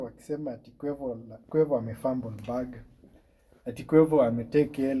wakisema ati Quavo amefumble bag. Ati Quavo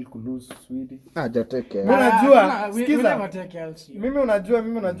ametake L ku lose Sweden. Hajateke. Unajua, sikiza. Mimi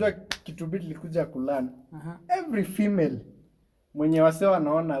unajua kitu bit likuja kulana. Every female mwenye wase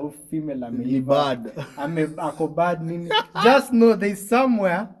wanaona u female ameiva. Ako bad nini. Just know there is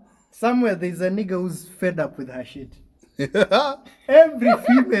somewhere there is a nigga who's fed up with her shit. Every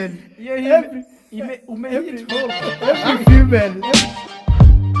female. Every female.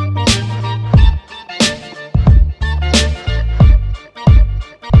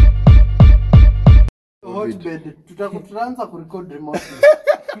 Hotbed. Tutaanza kurecord remotely.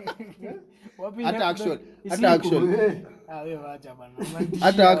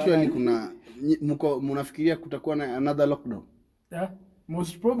 Hata actually kuna mnafikiria kutakuwa na another lockdown? Yeah,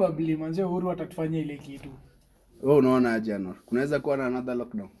 most probably manze Uhuru atatufanyia ile kitu. Wewe unaona aje Anor? Kunaweza kuwa na another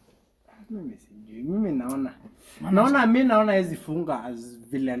lockdown? Mimi sijui. Mimi naona hizi funga as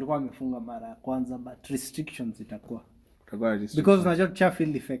vile alikuwa amefunga mara ya kwanza, but restrictions itakuwa. Because unajua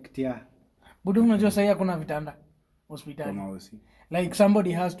chafil effect ya. Budu unajua sasa kuna vitanda hospitali. Like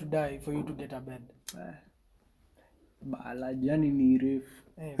somebody has to die for you to get a bed. Bala jani ni refu.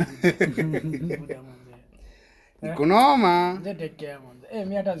 Buda manze. Ikonoma. Nje take care manze.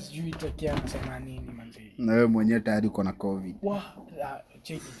 Mimi hata sijui take care nasema nini manze. Na wewe mwenyewe tayari uko na COVID.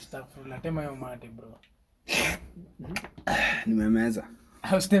 Check stuff la tema yo mate bro. Nimemeza.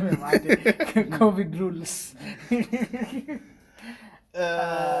 Hausteme mate. COVID rules.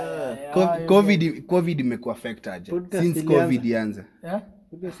 COVID imekuwa affect aje since COVID ianza.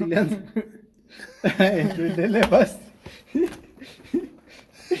 Podcast ilianza. Tuendelee basi.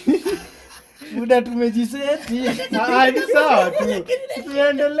 Muda tumejiseti. Ni sawa tu.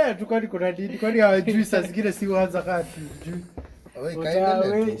 Tuendelee tukani kuna didi kwani hawajui saa zingine si waanza kati.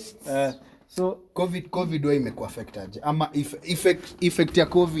 So COVID wewe imekuwa affect aje ama effect ya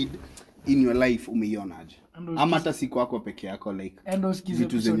COVID in your life umeiona aje? Ama hata siku yako peke yako like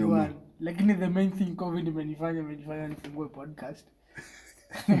vitu zenye ume. Lakini the main thing COVID imenifanya nifungue podcast.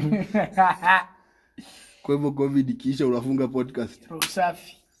 Kwa hivyo COVID ikiisha unafunga podcast.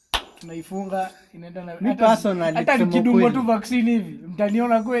 Safi. Tunaifunga inaenda na hata nikidungo tu vaccine hivi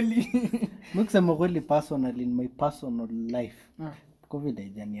mtaniona kweli. Mkisema kweli personally in my personal life. COVID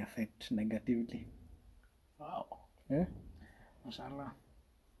haijani affect negatively. Wow. Mashallah.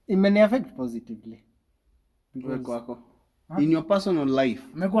 Imeni affect positively. Kwako. In your personal life.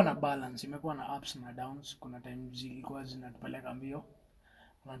 Imekuwa na balance, imekuwa na ups na downs. Kuna time zilikuwa zinatupeleka mbio.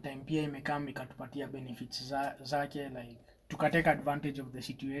 Kuna time pia imekaa ikatupatia benefits zake like tukatake advantage of the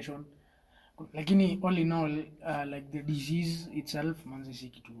situation. Lakini all in all like the disease itself manzi si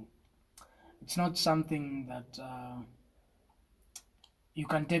kitu. It's not something that you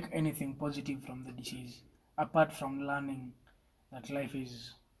can take anything positive from the disease apart from learning that life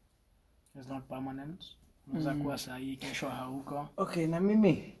is not permanent. Unaweza kuwa sahi kesho hauko. Okay, na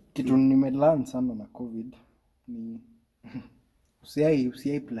mimi kitu nimelearn sana na COVID ni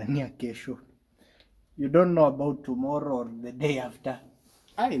usiai plania kesho. You don't know about tomorrow or the day after.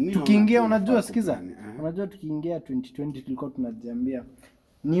 Tukiingia unajua sikiza. Unajua tukiingia 2020 tulikuwa tunajiambia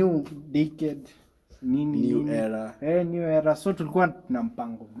new decade new era. New era. So tulikuwa tuna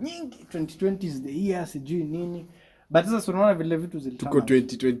mpango nyingi. 2020 is the year sijui nini. But sasa unaona vile vitu zilitama.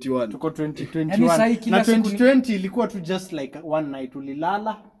 Tuko 2021. Na 2020 ilikuwa tu just like one night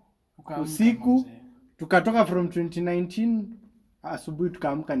ulilala usiku tukatoka from 2019 asubuhi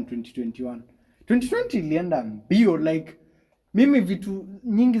tukaamka ni 2021. 2020 ilienda mbio like mimi vitu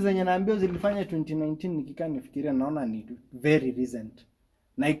nyingi zenye naambia zilifanya 2019 nikikaa nifikiria naona ni very recent.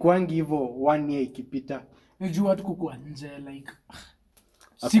 Na ikuangi hivyo one year ikipita. Unajua tu kukua nje like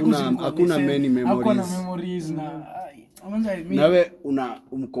hakuna many memories. Hakuna memories na nawe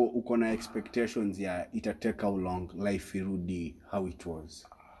uko na expectations ya ita take how long life irudi how it was.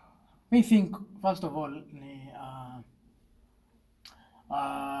 I think first of all ni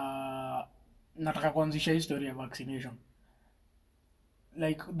nataka kuanzisha history ya vaccination.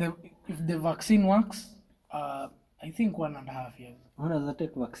 Like if the vaccine works I think 1.5 years. Unaweza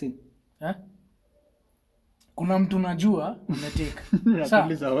take vaccine? Kuna mtu najua umetake.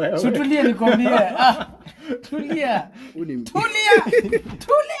 Sasa so tulia nikwambie. Tulia.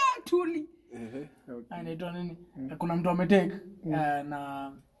 Tulia. Anaitwa nini? Kuna mtu ametake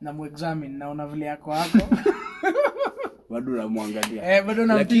na muexamine naona vile yako bado namwangalia. Bado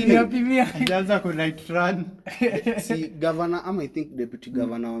nampimia. Anaanza ku night run. Si governor ama I think deputy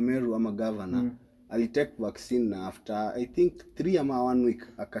governor wa Meru ama governor alitake vaccine na after I think 3 ama 1 week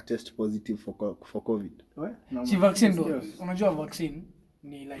akatest positive for COVID. Si vaccine ndo. Unajua vaccine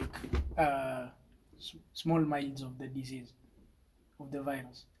ni like small miles of the disease of the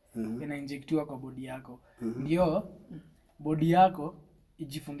virus. inainjectiwa kwa body yako. Ndio body yako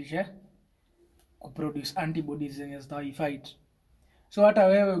ijifundishe kuproduce antibodies zenye zitaifight. So hata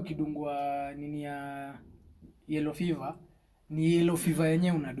wewe ukidungwa nini ya yellow fever, ni yellow fever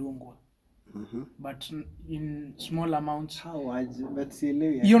yenyewe unadungwa. But in small amounts. How aje? But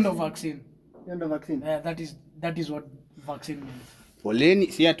sielewi. Hiyo ndo vaccine. Hiyo ndo vaccine. That is what vaccine means. Poleni,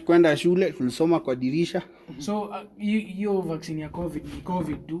 si atukwenda shule, tulisoma kwa dirisha. So hiyo vaccine ya COVID ni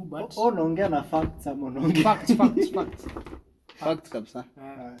COVID too, but unaongea na facts ama unaongea facts kabisa.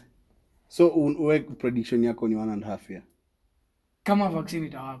 So uwe prediction yako ni 1.5 year. Kama vaccine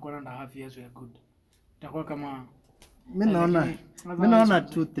itakuwa 1.5 years we are good. Itakuwa kama mimi naona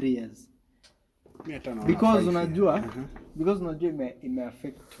 2-3 years. Because unajua ime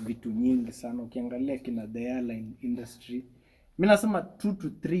affect vitu nyingi sana. Ukiangalia kina the airline industry, mimi nasema 2 to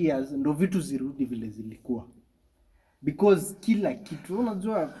 3 years ndo vitu zirudi vile zilikuwa. Because kila kitu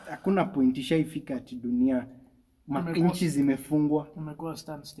unajua hakuna point ishaifika ati dunia nchi zimefungwa, umekuwa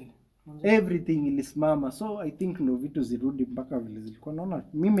standstill, everything ilisimama. So I think ndo vitu zirudi mpaka vile zilikuwa.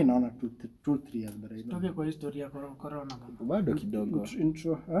 Mimi naona 2-3 years bado. Toke kwa historia ya corona bado kidogo.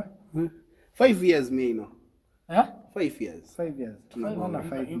 Intro 5 years me no. 5 years. 5 years.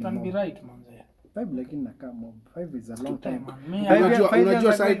 You can be right man. 5 lakini nakaa mob. 5 is a long time.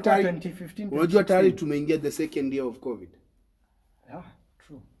 Unajua tayari tumeingia the second year of COVID. Yeah,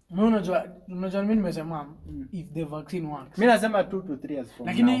 true. Unajua mimi nimesema if the vaccine works. Mimi nasema 2 to 3 years from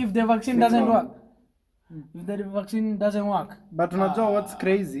lakini now. If the vaccine doesn't work. If the vaccine doesn't work. But unajua what's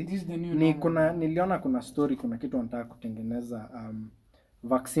crazy? Ni niliona kuna story, kuna kitu wanataka kutengeneza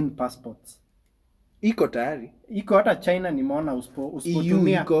vaccine passports. Iko tayari. Iko hata China nimeona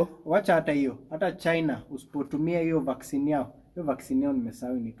usipotumia. Wacha hata hiyo. Hata China usipotumia hiyo vaccine yao. Hiyo vaccine yao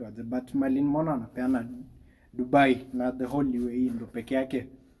nimesahau inaitwaje. But Malin Mona wanapeana Dubai na the whole UAE ndo peke yake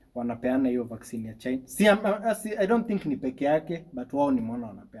wanapeana hiyo vaccine ya China. I don't think ni peke yake, but wao nimeona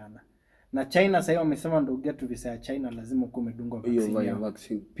wanapeana. Na China sasa wamesema ndo get visa ya China lazima uko umedungwa vaccine hiyo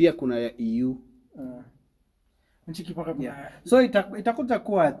vaccine. Pia kuna ya EU. Yeah. So itakuja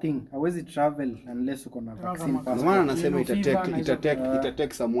kuwa a thing. Hawezi travel unless uko na vaccine passport. Maana nasema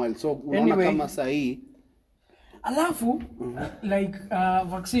itatake some while. So unaona kama saa hii alafu like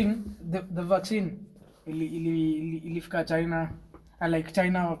vaccine the vaccine ilifika China, like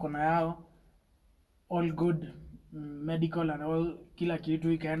China wako na yao all good medical and all kila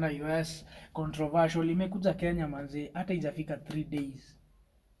kitu, ikaenda US controversial, imekuja Kenya manzi hata ijafika 3 days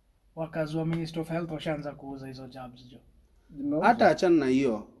wakazi wa Minister of Health washaanza kuuza hizo jabs jo. Hata achana na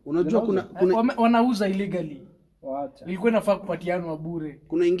hiyo. Unajua kuna wanauza illegally. Wacha. Ilikuwa inafaa kupatianwa bure.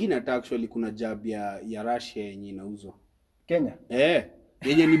 Kuna ingine hata actually kuna jab ya Russia yenye inauzwa Kenya.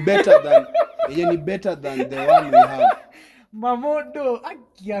 Yenye ni better than the one we have. Mamodo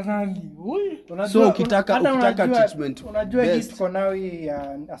akianani. So ukitaka treatment. Unajua hii tuko nao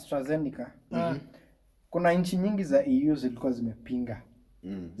ya AstraZeneca. Kuna nchi nyingi za EU zilikuwa zimepinga.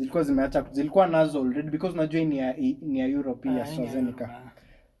 Zilikuwa zimeacha, zilikuwa nazo already because unajua ni ya Europe ya AstraZeneca.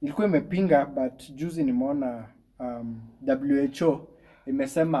 Ilikuwa imepinga, but juzi nimeona WHO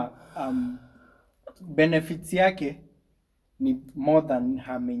imesema benefits yake ni more than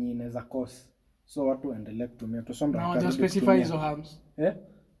how many inaweza cost. So watu waendelee kutumia. Now just specify hizo harms.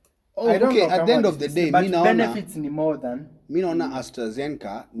 Okay, at the end of the day mimi naona benefits ni more than. Mimi naona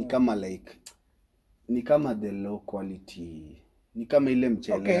AstraZeneca ni kama like ni kama the low quality. Ni kama ile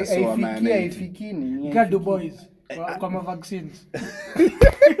mchele so haifikii ni Gado boys kwa vaccines.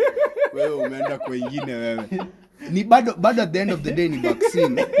 Wewe umeenda kwa ingine wewe. Ni bado at the end of the day ni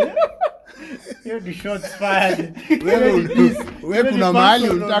vaccine. Hiyo ni shots fired. Wewe kuna mahali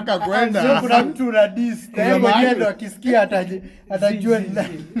unataka kwenda. Sio kuna mtu radis. Tayari ndo akisikia atajua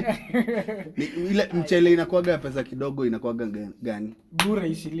ile mchele inakuwaga pesa kidogo, inakuwaga gani? Bure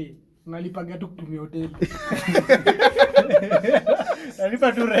isili. Unalipaga tu kutumia hoteli.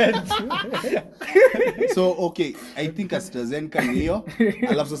 Nalipa tu rent. So okay, I think AstraZeneca ni hiyo.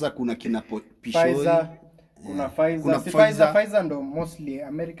 Alafu sasa kuna kina Pfizer. Kuna Pfizer ndo mostly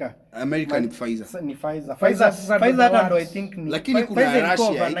America ni Pfizer. Ni Pfizer hata ndo I think ni. Lakini kuna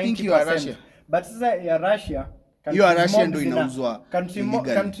Russia, I think you are Russia. But sasa ya Russia hiyo Russia ndo inauzwa.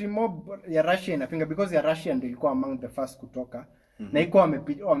 Country mob ya Russia inapinga because ya Russia ndo ilikuwa among the first kutoka. Na iko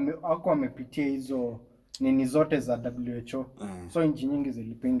wamepitia hizo nini zote za WHO. So nchi nyingi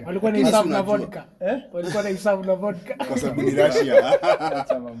zilipinga. Walikuwa na hisabu na vodka. Walikuwa na hisabu na vodka. Kwa sababu ni Russia.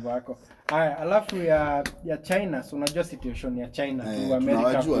 Acha mambo yako. Haya, alafu ya China, so unajua situation ya China tu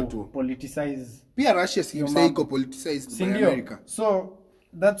America ku politicize. Pia Russia si iko politicized by America. So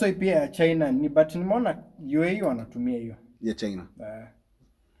that's why pia China ni but nimeona UAE wanatumia hiyo ya China.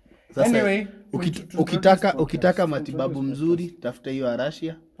 Sasa Anyway, ukitaka matibabu mzuri tafuta hiyo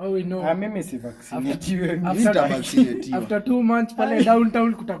Russia. Oh, we know. Mimi si vaccine. After 2 months pale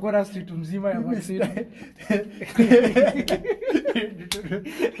downtown kutakuwa na street mzima ya vaccine.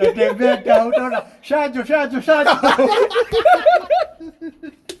 Tatembea downtown. Shajo. Shajo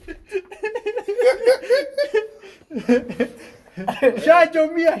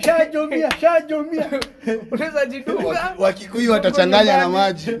mia. Unaweza jidunga. Wakikuyu watachanganya na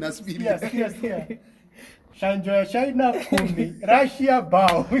maji na spirit. Sikia. Chanjo ya China 10, Russia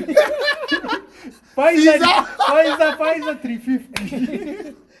bao. Pfizer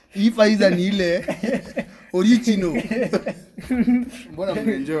 350. Hii Pfizer ni ile original. Mbona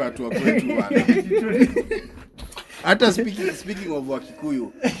mnaenjoy watu wa kwetu bwana? Hata speaking of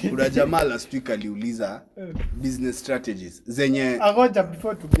Wakikuyu, kuna jamaa last week aliuliza business strategies zenye agoja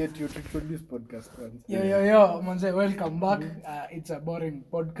before to get you to introduce podcast once. Yo, manze, welcome back. It's a boring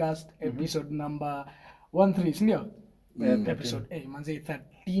podcast episode number 13, sindio? Episode manze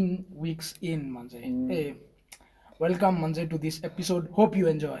 13 weeks in manze. Hey, welcome manze to this episode. Hope you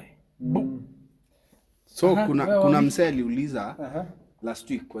enjoy. So kuna msee aliuliza last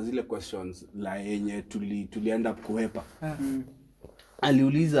week kwa zile questions la yenye tulienda kuhepa.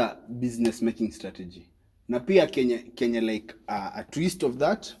 Aliuliza business making strategy. Na pia Kenya like a twist of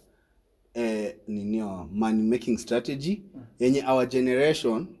that money making strategy yenye our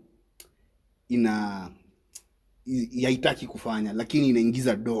generation haitaki kufanya lakini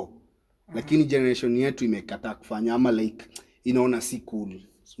inaingiza do. Lakini generation yetu imekataa kufanya ama like inaona si cool.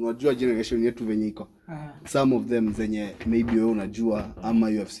 Unajua generation yetu venye iko. Some of them zenye maybe wewe unajua ama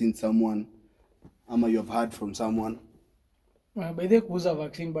you have seen someone ama you have heard from someone. By the kuuza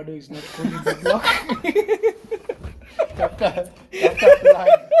vaccine bado is not fully block.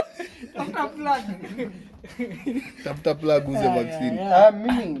 Tafuta plug uze vaccine.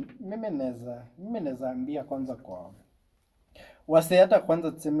 Mimi naweza ambia kwanza kwa wase hata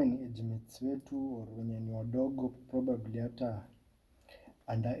kwanza tuseme ni age mates wetu au wenye ni wadogo probably hata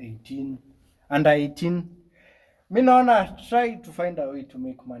under 18. Mimi naona try to find a way to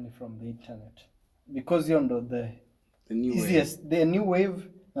make money from the internet because you know the new wave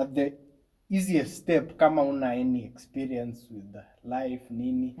at the easiest step kama una any experience with life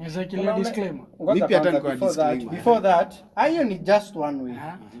nini. Exactly, disclaimer. Before that, hiyo ni just one way.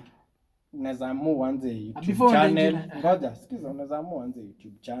 Unaweza amua uanze YouTube channel. Ngoja, sikiza, unaweza amua uanze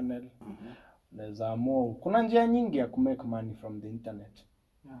YouTube channel. Unaweza amua, kuna njia nyingi ya kumake money from the internet.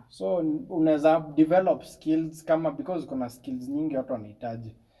 So unaweza develop skills kama because kuna skills nyingi watu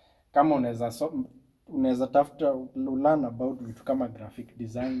wanahitaji. Kama unaweza tafuta learn about vitu kama graphic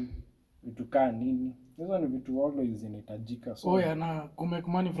design, vitu kaa nini. Hizo ni vitu always zinahitajika. So na kumake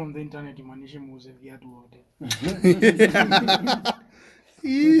money from the internet imaanisha muuze viatu wote.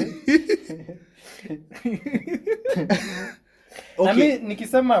 Okay. Mimi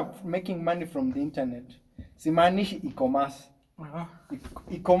nikisema making money from the internet simaanishi e-commerce.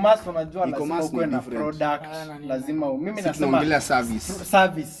 E-commerce unajua lazima uwe na product, lazima mimi nasema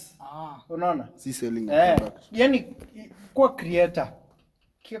service. Unaona? Si selling product. Yani kwa creator,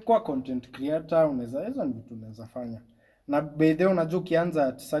 kwa content creator unaweza hizo ni vitu unaweza fanya. Na by the way unajua ukianza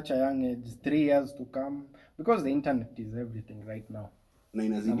at such a young age 3 years to come because the internet is everything right now. Na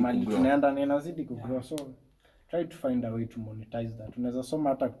inazidi kugrow. So try to find a way to monetize that. Unaweza soma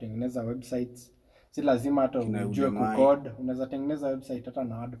hata kutengeneza websites. Si lazima hata ujue kucode. Unaweza tengeneza website hata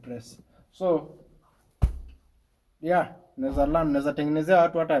na WordPress. So yeah, unaweza tengenezea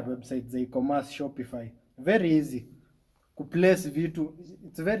watu hata websites za e-commerce, Shopify. Very easy. Kuplace vitu,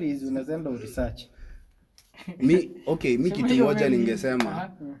 it's very easy. Unaweza enda research. Mi kitu moja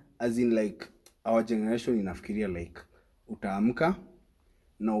ningesema as in like our generation inafikiria like utaamka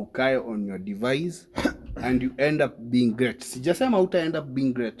na ukae on your device and you end up being great. Sijasema uta end up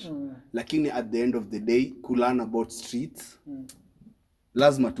being great. Lakini at the end of the day kulearn about streets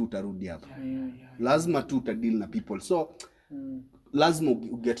lazima tu utarudi hapo. Lazima tu utadeal na people. So lazima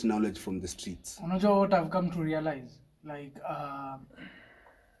you get knowledge from the streets. Unajua what I've come to realize like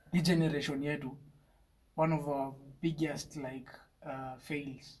the generation yetu one of our biggest like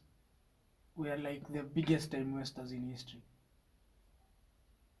fails. We are like the biggest time wasters in history.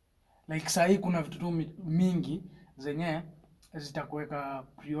 Like sahi kuna vitu mingi zenye zitakuweka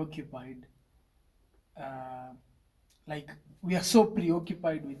preoccupied. Like we are so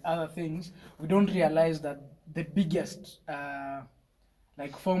preoccupied with other things, we don't realize that the biggest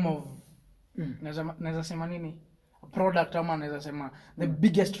like form of naweza sema nini? Product ama naweza sema the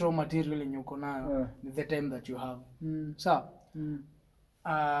biggest raw material yenye uko nayo is the time that you have.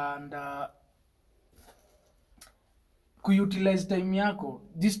 And kuutilize time yako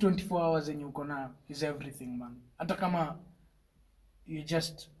this 24 hours yenye uko na is everything man. Hata kama you're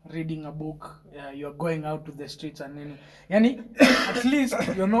just reading a book, you're going out to the streets and nini, yani at least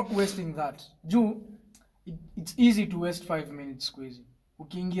you're not wasting that. It's easy to waste 5 minutes squeeze.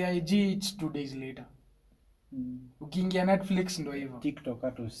 Ukiingia IG it's 2 days later. Ukiingia Netflix ndo hivyo. TikTok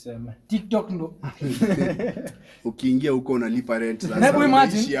hata useme. TikTok ndo. Ukiingia huko unalipa rent sasa.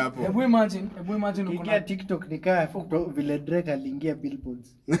 Hebu imagine ukiingia TikTok nikaa vile Drake aliingia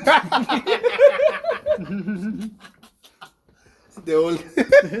billboards.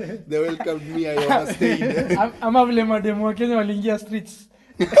 They welcomed me, I overstayed. Ama vile mademu wa Kenya waliingia streets.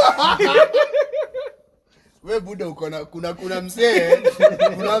 We buda uko na kuna msee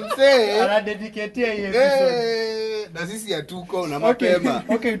ana dedicate hii episode na sisi hatuko na mapema.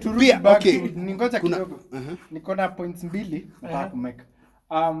 Okay, turudi back to ningoja kidogo. Niko na points mbili nataka kumeka.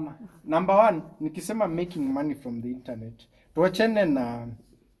 Number 1, nikisema making money from the internet, tuachane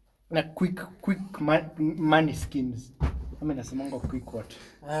na quick money schemes. Kama nasemanga quick what?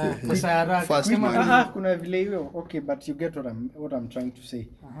 Pesa haraka. Kuna vile hiyo. Okay, but you get what I'm trying to say.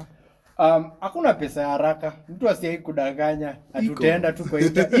 Hakuna pesa haraka. Mtu asiye kudanganya atutaenda tu kwa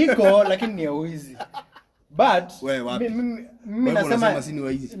iko lakini ni uizi. But mimi nasema si ni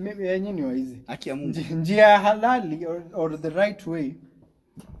waizi. Yenyewe ni waizi. Haki ya Mungu. Njia halali or the right way.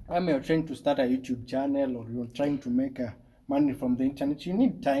 You're trying to start a YouTube channel or you're trying to make money from the internet, you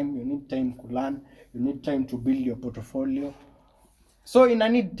need time to learn, you need time to build your portfolio. So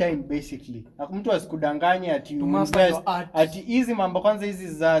need time basically. Mtu asikudanganye ati invest ati hizi mambo kwanza hizi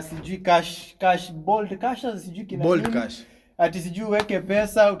za sijui cash bold cash sijui kina bold cash. Ati sijui weke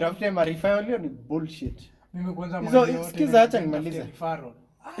pesa utafute marifao, ni bullshit. Mimi kwanza hizo sikiza acha nimalize.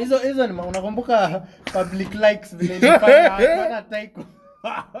 Hizo ni unakumbuka public likes vile ilifanya hata taiko.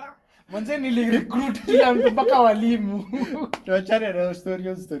 Mwanzo nilirecruit kila mtu mpaka walimu. Tuachane na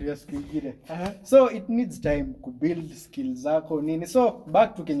story nyingine. So it needs time to build skills zako nini. So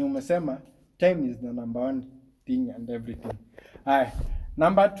back to kenye umesema, time is the number 1 thing and everything.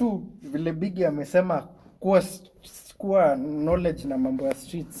 Number 2, vile Biggie amesema kuwa knowledge na mambo ya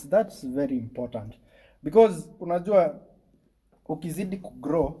streets, that's very important. Because unajua ukizidi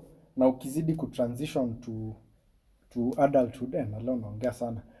kugrow na ukizidi kutransition to adulthood, leo naongea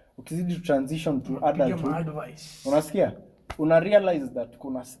sana. Ukizidi transition to adulthood, unasikia una realize that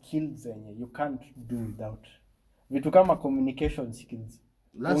kuna skills zenye you can't do without. Vitu kama communication skills,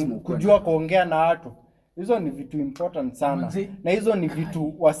 lazima kujua kuongea na watu, hizo ni vitu important sana. Na hizo ni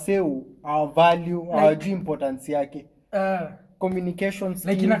vitu waseu our value, our importance yake. Communication skills,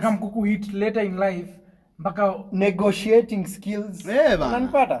 like inakam kukuhit later in life, mpaka negotiating skills.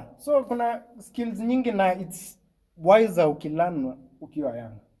 Unanipata? So kuna skills nyingi na it's wiser ukilearn ukiwa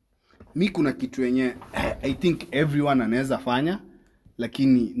young. Mi kuna kitu yenye I think everyone anaweza fanya,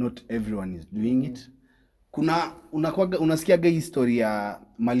 lakini not everyone is doing it. Kuna unasikia history ya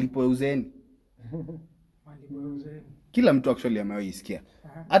malipo ya uzeni. Kila mtu actually amewaisikia.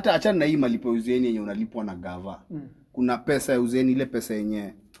 Hata achana na hii malipo ya uzeni yenye unalipwa na gava. Kuna pesa ya uzeni, ile pesa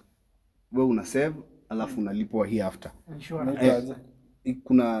yenye wewe una save alafu unalipwa hereafter.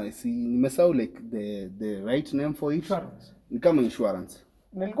 Kuna nimesahau like the right name for it. Ni kama insurance.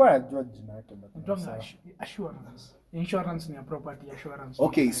 Nilikuwa najua jina yake assurance. Insurance ni property assurance.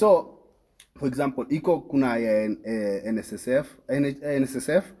 Okay, so for example, kuna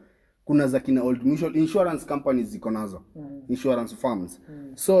NSSF, kuna za kina old mutual insurance companies ziko nazo. Insurance firms.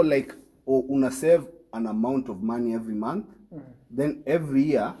 So like una save an amount of money every month. Then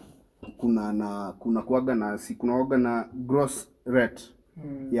every year kuna kuaga na gross rate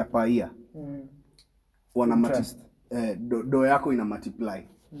ya per year. Wana do yako ina multiply.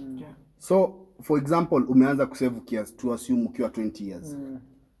 So for example, umeanza kusave kiasi, to assume ukiwa 20 years.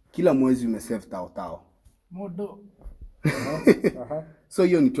 Kila mwezi umesave tao. Modo. So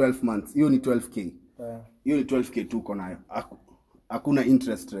hiyo ni 12 months. Hiyo ni 12k. Hiyo ni 12k tu uko nayo. Hakuna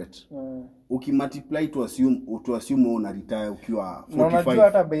interest rate. Ukimultiply to assume una retire ukiwa 45. Na unajua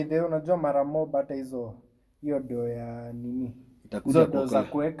hata by the way unajua mara moja hata hiyo do ya nini? Itakuja za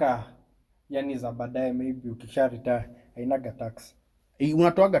kuweka yani za baadaye, maybe ukisha retire hainaga tax.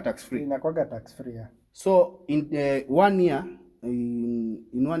 Unatoaga tax free. Inakuaga tax free. So in 1 year in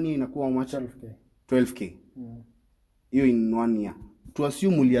 1 year inakuwa how much? 12k. Hiyo in 1 year. To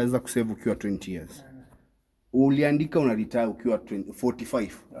assume ulianza kusave ukiwa 20 years. Uliandika una retire ukiwa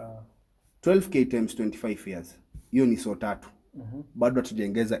 45. 12k times 25 years. Hiyo ni so 3. Bado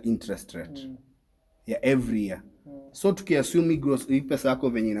tujaongeza interest rate ya every year. So tukiassume gross pesa yako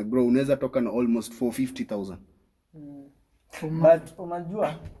venye ina grow, unaweza toka na almost 450,000. But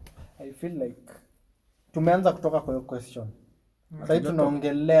unajua I feel like tumeanza kutoka kwa hiyo question. Sasa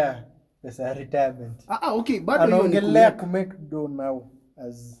tunaongelea pesa ya retirement. Okay, bado hiyo anaongelea ku make do now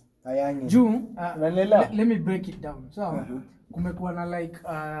as a young. Let me break it down. So kumekuwa na like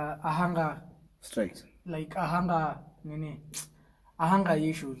a hunger strikes. Like a hunger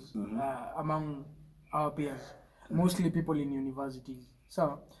issues among our peers, mostly people in universities.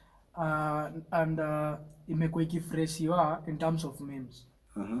 So imekuwa ikifresiwa in terms of memes.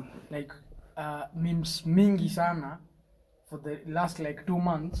 Like memes mingi sana for the last like 2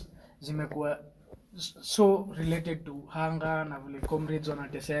 months zimekuwa so related to hunger na vile comrades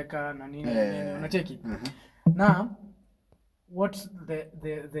wanateseka na nini unacheki. Now what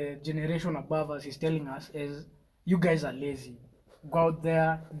the generation above us is telling us is you guys are lazy, go out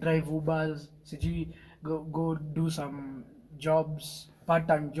there, drive Ubers, go do some jobs,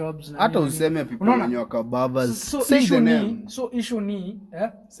 part-time jobs. Hata useme people wenye wako babas. Say the name. So issue ni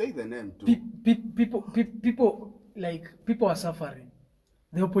say the name too. People are suffering.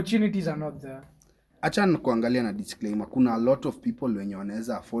 The opportunities are not there. Achana kuangalia na disclaimer, kuna a lot of people wenye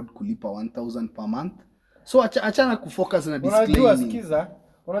wanaweza afford kulipa 1000 per month. So achana kufocus na disclaimer.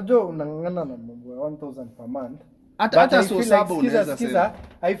 Unajua unang'ang'ana na mambo ya 1000 per month. Hata so sabo unaweza sema.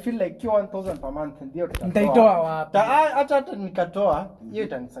 I feel like 1000 per month ndio nitaitoa wapi? Hata nikatoa hiyo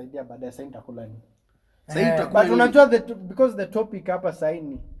itanisaidia baadaye, sasa nitakula nini? But unajua because the topic hapa sasa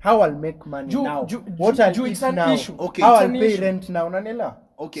ni how I'll make money now. What I'll eat now. Okay, how I'll pay rent now, unanielewa?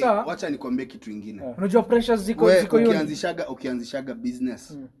 Okay, wacha nikwambie kitu kingine. Unajua pressures ziko ukianzishaga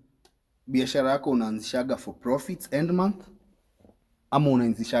business. Biashara yako unaanzishaga for profits end month ama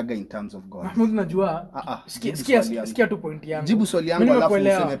unaanzishaga in terms of goals? Mahmoud, najua sikia tu point yangu. Jibu swali yangu alafu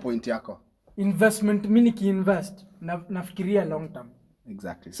useme point yako. Investment, mimi nikiinvest nafikiria long term.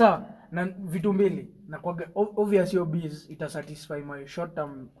 Exactly. Sawa, na vitu mbili na kwa obvious your biz ita satisfy my short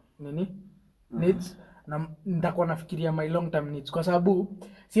term needs na nitakuwa nafikiria my long term needs, kwa sababu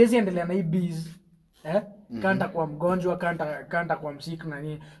siwezi endelea na hii biz kanta kwa mgonjwa, kanta kwa msick na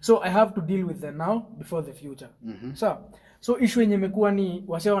nini. So I have to deal with the now before the future. So issue yenye imekuwa ni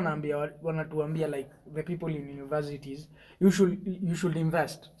wase wanatuambia like the people in universities you should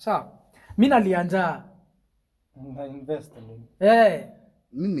invest. So mimi nalianza na invest nini?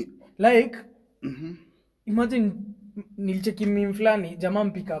 Mimi like imagine nilicheki meme fulani jamaa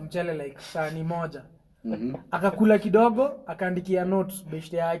mpika mchele like sahani moja. Akakula kidogo, akaandikia notes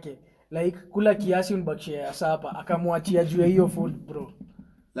beshte yake like kula kiasi unibakishia ya sapa, akamwachia juu ya hiyo food bro.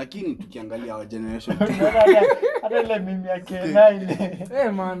 Lakini tukiangalia our generation hata ile mimi yake na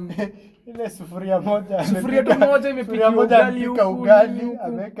ile man ile sufuria moja imepika ugali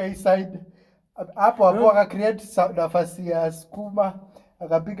ameweka hii side hapo aka create nafasi ya sukuma,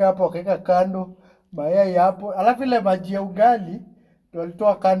 akapika hapo akaweka kando mayai hapo, alafu ile maji ya ugali ndio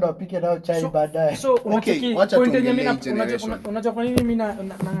alitoa kando apike nayo chai baadaye. So okay, point yenye mimi unajua kwa nini mimi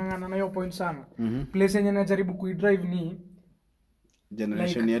na hiyo point sana. Place yenye najaribu kuidrive ni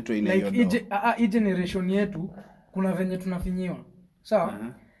generation yetu inayoona. Hii generation yetu kuna venye tunafinyiwa. Sawa?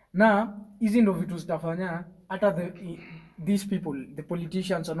 Na hizi ndo vitu zitafanya hata these people, the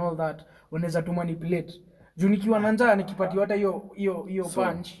politicians and all that, wanaweza tu manipulate. Juu nikiwa na njaa nikipatiwa hata hiyo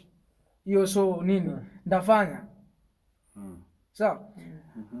punch, hiyo so nini ndafanya. Sawa?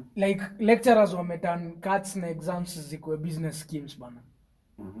 Like lecturers wameturn cuts na exams zikuwe business schemes bana.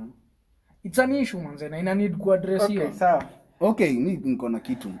 It's an issue manze na ina need ku address hiyo. Okay, sawa. Okay, niko na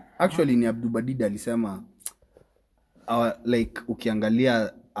kitu. Actually ni Abdubadid alisema like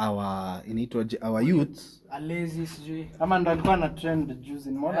ukiangalia our youth lazy sijui ama ndo alikuwa na trend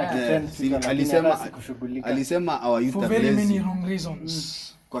juzi, nimeona trend alisema our youth are lazy for very many wrong reasons.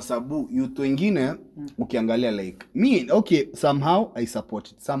 Kwa sababu youth wengine ukiangalia like me, okay, somehow I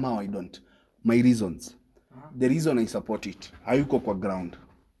support it, somehow I don't. My reasons. The reason I support it, hayuko kwa ground.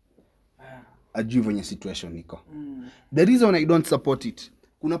 Ajui venye situation iko. The reason I don't support it,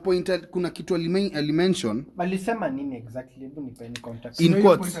 kuna kitu alimention. Alisema nini exactly? Hebu nipe ni context. In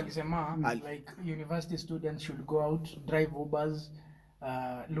quotes, alisema like university students should go out, drive Ubers,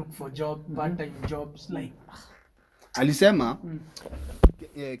 look for part-time jobs like. Alisema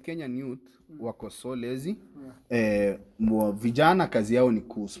Kenyan youth wako so lazy. Vijana kazi yao ni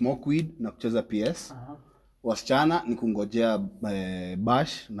ku smoke weed na kucheza PS. Wasichana ni kungojea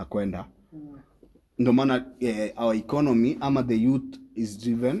bash na kwenda. Ndio maana our economy ama the youth is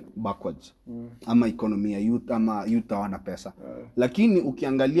driven backwards. Ama economy ya youth ama youth hawana pesa. Lakini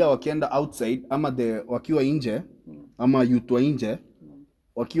ukiangalia wakienda outside ama wakiwa nje ama youth wa nje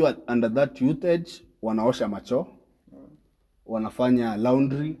wakiwa under that youth age wanaosha macho, wanafanya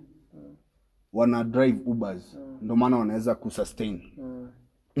laundry, wana drive Ubers. Ndio maana wanaweza kusustain.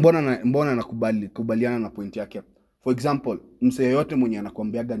 mbona nakubaliana na point yake. For example, msee yote mwenye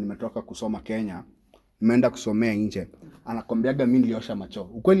anakuambiaga nimetoka kusoma Kenya, nimeenda kusomea nje, anakuambiaga mimi niliosha macho.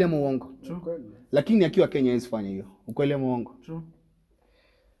 Ukweli ama uongo? True. Lakini akiwa Kenya hawezi fanya hiyo. Ukweli ama uongo? True.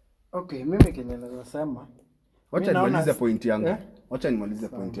 Okay, mimi Kenya naweza sema. Wacha nimalize point yangu. Wacha nimalize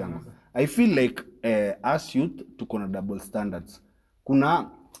point yangu. I feel like as youth tuko na double standards.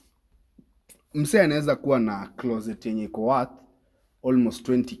 Kuna msee anaweza kuwa na closet yenye iko worth almost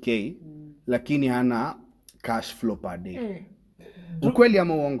 20k lakini hana cash flow per day. Ukweli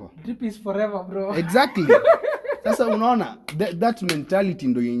ama uongo? Drip is forever, bro. Exactly. Sasa unaona that mentality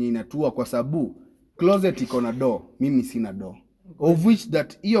ndo yenye inatua kwa sababu closet iko na door, mimi sina door. Of which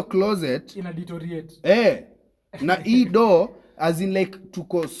that hiyo closet ina deteriorate. Na hii door as in like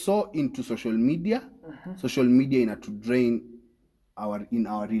tuko so into social media. Social media ina to drain in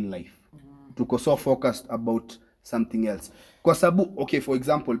our real life. Tuko so focused about something else. Kwa sababu okay, for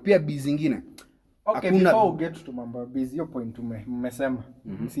example, pia busy zingine. Okay, before we get to mambo busy, your point umesema.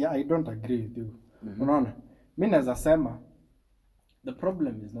 See, I don't agree with you. Unaona? Mimi naweza sema the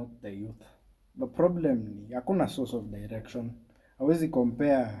problem is not the youth. The problem ni hakuna source of direction. Hawezi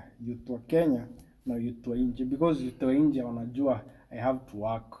compare youth wa Kenya na youth wa nje because youth wa nje wanajua I have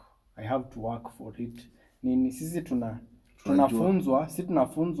to work for it. Nini sisi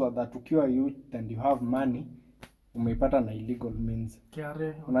tunafunzwa that ukiwa youth and you have money umeipata na illegal means.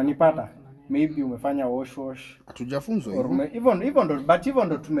 Unanipata? Maybe umefanya wash. Hatujafunzwa hivyo. Hivyo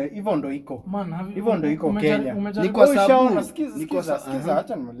ndo iko. Hivyo ndo iko Kenya. Ni kwa sababu sikiza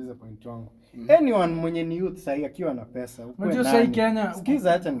acha nimalize point wangu. Anyone mwenye ni youth sahi akiwa na pesa unajua sahi Kenya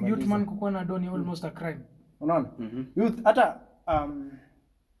sikiza acha nimalize. Youth man kukuwa na doni almost a crime. Unaona? Youth hata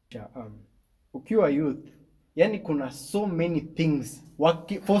ukiwa youth yani kuna so many things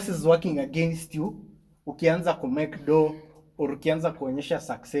forces working against you ukianza ku make dough or ukianza kuonyesha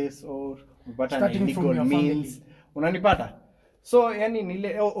success or kupata legal means. Unanipata? So yani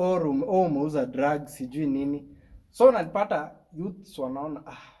nile umeuza drugs sijui nini. So unanipata youth wanaona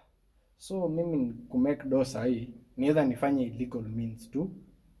so mimi ku make dough sahi niweza nifanye illegal means tu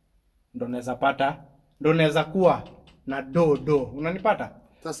ndo naweza kuwa na dough. Unanipata?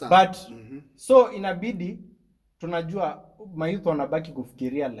 Sasa, but so inabidi tunajua mayouth wanabaki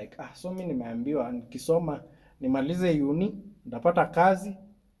kufikiria like so mimi nimeambiwa nikisoma nimalize uni ndapata kazi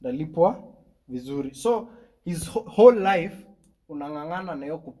ndalipwa vizuri. So his whole life unangangana na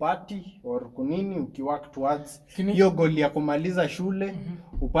hiyo kupati or kunini ukiwork towards hiyo goal ya kumaliza shule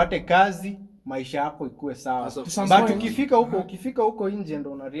upate kazi maisha yako ikuwe sawa. But ukifika huko nje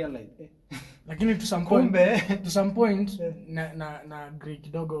ndo una realize lakini to some point na Greek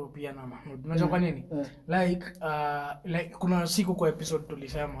kidogo pia na Mahmud. Unajua kwa nini? Like kuna siku kwa episode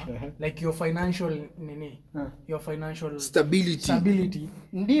tulisema like your financial your financial stability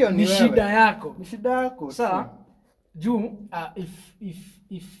ndio ni shida yako. Ni shida yako. Sasa juu if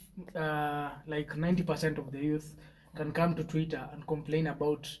like 90% of the youth can come to Twitter and complain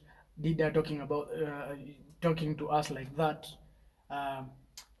about Dida talking to us like that,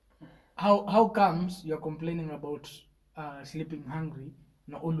 how comes you're complaining about sleeping hungry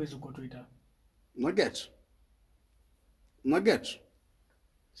na always uko Twitter? Nugget.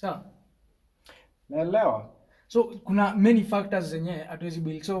 Sawa? Naelewa. So kuna many factors zenye hatuwezi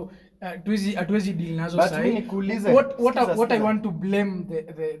build. So hatuwezi deal nazo sasa. What I want to blame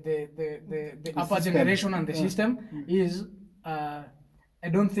the upper generation and the system is I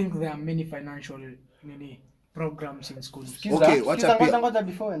don't think there are many financial programs in schools. Okay, ngoja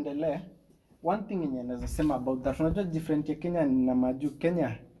before endelee. One thing yenye naweza sema about that. Unajua different ya Kenya na maju.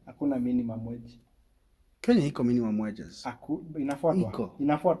 Kenya hakuna minimum wage. Kenya iko minimum wages.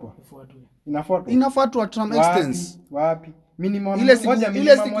 Inafuatwa to some extent. Wapi? Minimum ile siku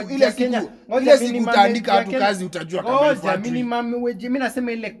utaandika watu kazi utajua kama ifuatwi. Minimum wage mimi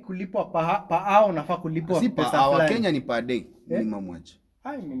nasema ile kulipwa pa unafaa kulipwa pesa fulani. Kenya ni per day minimum wage.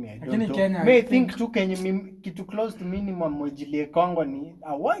 Mimi I don't know. May think tu Kenya kitu close to minimum wage ile Kongo ni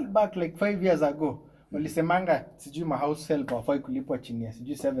a while back like 5 years ago. Walisemanga sijui ma house help hawafai kulipwa chini ya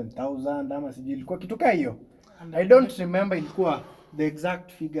sijui 7,000 ama sijui ilikuwa kitu kama hiyo. I don't remember ilikuwa the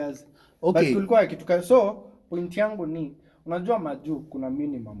exact figures. Okay. But kulikuwa kitu kama so point yangu ni unajua maju kuna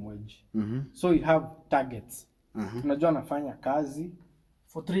minimum wage. So you have targets. Unajua nafanya kazi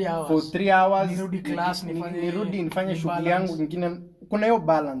for 3 hours nirudi class nifanye shughuli yangu nyingine, kuna hiyo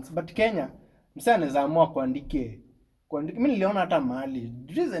balance. But Kenya msana anaweza amua kuandike mimi niliona hata mahali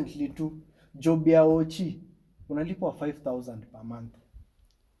recently tu job ya ochi unalipwa 5,000 per month.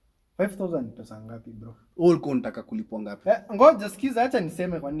 5,000 ni pesa ngapi bro? Ulikuwa unataka kulipwa ngapi? Ngoja sikiza acha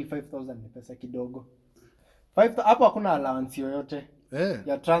niseme kwa nini 5,000 ni pesa kidogo. Hapo hakuna allowance yoyote.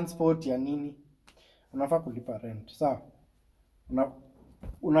 ya transport ya nini, unafaa kulipa rent, sawa.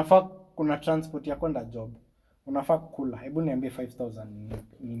 Unafaa kuna transport ya kwenda job, unafaa kukula. Hebu niambie 5000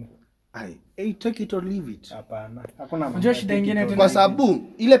 nini? Hey, take it or leave it. Hapana, hakuna Unajua shida nyingine tena, kwa sababu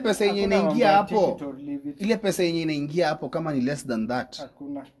ile pesa yenye inaingia hapo, take it or leave it. ile pesa yenye inaingia hapo kama ni less than that,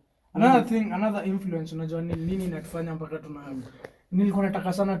 Hakuna. Another influence, unajua nini inatufanya mpaka nilikuwa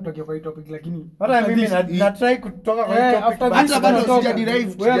nataka sana tutoke kwa hii topic, lakini hata mimi na try kutoka kwa hii topic, hata bado sija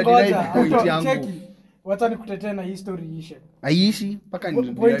derive point yangu. Wacha nikutetee na history ishe. Aishi mpaka ni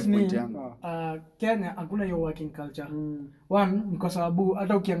derive point yangu. Kenya hakuna hiyo working culture. One ni kwa sababu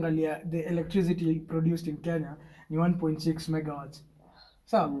hata ukiangalia the electricity produced in Kenya ni 1.6 megawatts.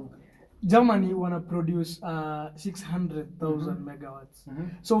 So Germany wana produce 600,000 megawatts.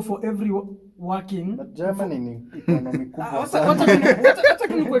 So for every working, but Germany ni economy kubwa. Hata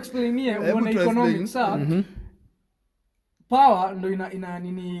kunikuexplainie uone economics power ndo ina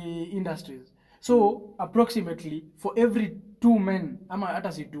nini industries. So approximately for every 2 men, ama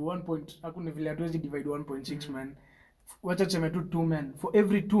hata si 1 hakuna vile hatuwezi divide 1.6 men. Wacha tuseme tu 2 men. For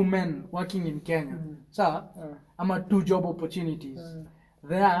every 2 men working in Kenya, ama 2 job opportunities,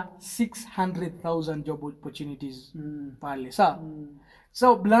 there are 600,000 job opportunities pale.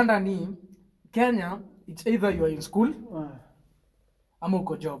 So blanda ni Kenya, it's either you are in school ama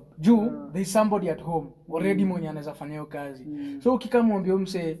uko job. There is somebody at home already mwenye anaweza fanya hiyo kazi. So ukika mwambie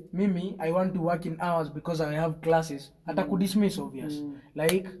mse mimi I want to work in hours because I have classes, hata kudismiss obvious.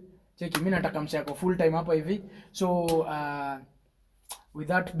 Like cheki mimi nataka mse yako full time hapa hivi. So with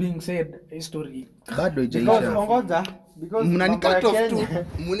that being said, history bado haijaisha. Ongoja because mnanikata off tu.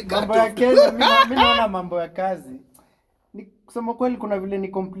 Mambo ya Kenya mimi naona mambo ya kazi. Ni kusema kweli kuna vile ni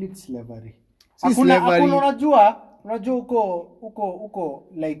complete slavery. Hakuna unajua uko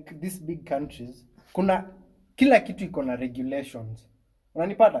like these big countries, kuna kila kitu iko na regulations.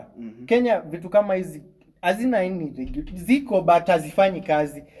 Unanipata? Kenya vitu kama hizi hazina any ziko but hazifanyi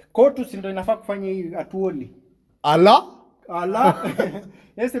kazi. Kotu si ndio inafaa kufanya hii atuoli. Ala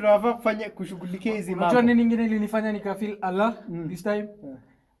Yes, ndio inafaa kufanya kushughulikia hizi mambo. Unajua nini nyingine ilinifanya nikafeel this time?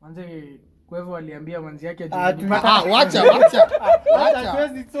 Manze Quavo aliambia manzi yake wacha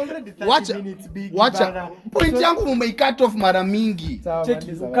it's already 30 minutes big. Wacha point yangu umeikata off mara mingi.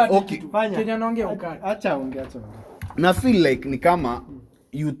 Okay, Kenya naongea ukata. Acha ongea. Na feel like ni kama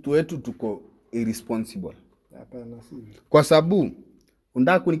youth wetu tuko irresponsible. Hapana, si. Kwa sababu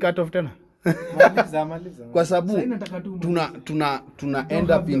unataka kunikata off tena? Maliza. Kwa sababu tuna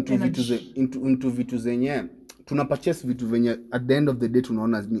end up into vitu zenye tuna purchase vitu venye at the end of the day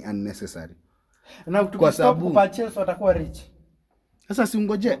tunaona ni unnecessary. Na kwa sababu purchase watakuwa rich. Sasa si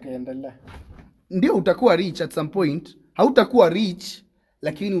ungoje. Okay, endelea. Ndio utakuwa rich at some point, hautakuwa rich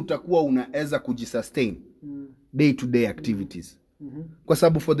lakini utakuwa unaweza kujisustain day to day activities. Kwa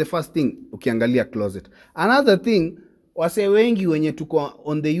sababu for the first thing ukiangalia closet. Another thing, wase wengi wenye tuko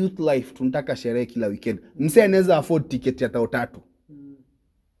on the youth life tunataka sherehe kila weekend. Msee anaweza afford ticket ya tao 3.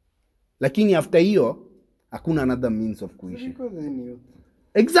 Lakini after hiyo hakuna another means of kuishi.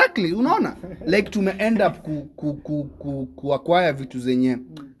 Exactly, unaona? Like tume end up ku acquire vitu zenye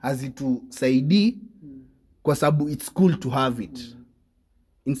hazitusaidii kwa sababu it's cool to have it.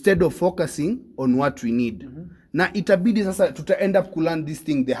 Instead of focusing on what we need. Na itabidi sasa tuta end up ku learn this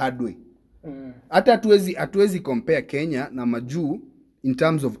thing the hard way. Hata hatuwezi compare Kenya na majuu in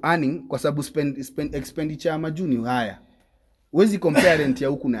terms of earning kwa sababu expenditure ya majuu ni higher. Huwezi compare rent ya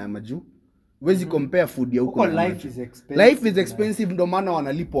huku na ya majuu. Huwezi compare food ya huku na life is expensive. Life is expensive ndio maana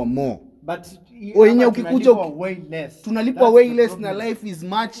wanalipwa more. But wenye ukikuja way less. Tunalipwa way less na life is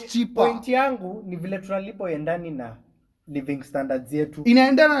much cheaper. Point yangu ni vile tunalipwa endani na living standards yetu.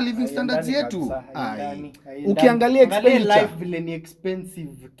 Inaendana na living standards yetu. Ukiangalia expenditure life vile ni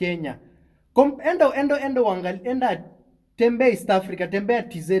expensive Kenya. Enda tembea East Africa, tembea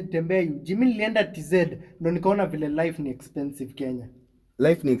TZ, tembea Jimmy nilienda TZ ndo nikaona vile life ni expensive Kenya.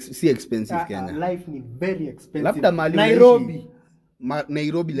 Life ni si expensive Kenya. Life ni very expensive. Labda mali Nairobi.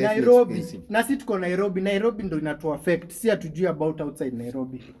 Nairobi life Nairobi. Expensive. Na sisi tuko Nairobi ndo inatu affect. Si hatujui about outside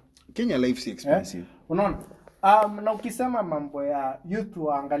Nairobi. Kenya life si expensive. Unaona? Na ukisema mambo ya youth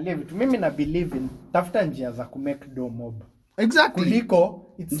waangalie vitu, mimi na believe in tafuta njia za ku make do mob. Exactly. Kuliko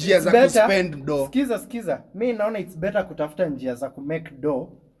njia za ku spend do. Sikiza. Mimi naona it's better kutafuta njia za ku make do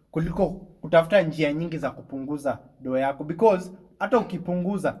kuliko kutafuta njia nyingi za kupunguza do yako, because hata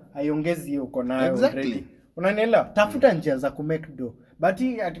ukipunguza haiongezi hiyo uko nayo already. Unanielewa? Tafuta njia za ku make do. But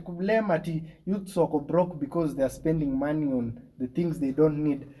atikublame ati youths wako broke because they are spending money on the things they don't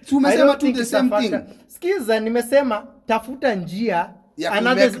need. Umesema tu the same thing. Sikiza, nimesema tafuta njia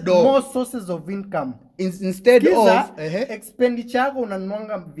another more sources of income. Instead of expenditure yako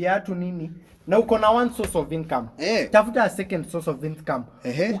unanunua viatu nini na uko na one source of income. Tafuta a second source of income.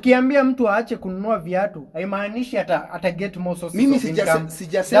 Ukiambia mtu aache kununua viatu, haimaanishi ata get more sources of income. Mimi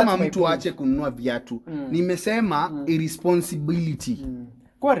sijasema mtu aache kununua viatu. Nimesema irresponsibility.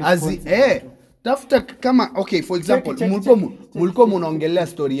 Kwa responsibility. Tafuta kama okay, for example, mulikuwa mnaongelea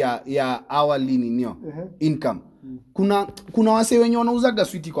story ya hourly ninio income. Kuna wase wenye wanauzaga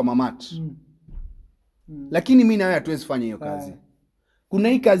sweetie kwa mamat. Lakini mimi na wewe hatuwezi fanya hiyo kazi. Kuna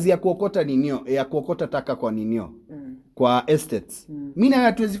hii kazi ya kuokota ninio, ya kuokota taka kwa ninio, kwa estates. Mimi na wewe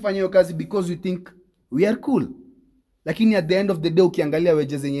hatuwezi fanya hiyo kazi because we think we are cool. Lakini at the end of the day ukiangalia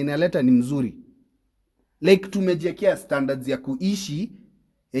wages zenye inaleta ni mzuri. Like tumejiwekea standards ya kuishi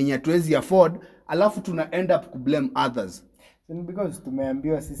yenye hatuwezi afford, alafu tuna end up kublame others. Because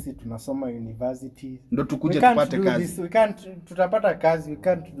tumeambiwa sisi tunasoma university ndo tukuje tupate kazi. Tutapata kazi, we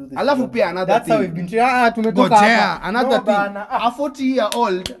can't do this. Alafu pia another that's thing. How we've been tumetoka hapa. Another thing. A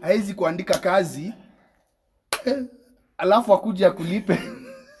 40-year-old haizi kuandika kazi. Alafu akuja kulipe.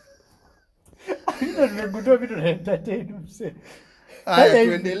 Nimegundua vitu na entertain mse.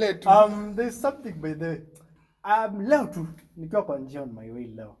 Tuendelee tu. There's something by the way. Leo tu nikiwa kwa njia on my way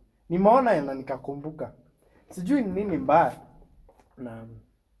leo. Nimeona na nikakumbuka. Sijui ni nini mbaya na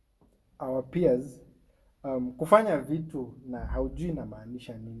our peers kufanya vitu na haujui na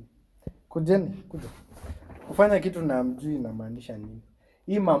maanisha nini. Kuja. Kufanya kitu na hamjui na maanisha nini.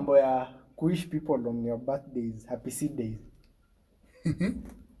 Hii mambo ya kuish people on your birthdays, happy seed days.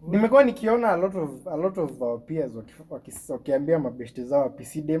 Nimekuwa nikiona a lot of our peers wakiambia mabeshte zao happy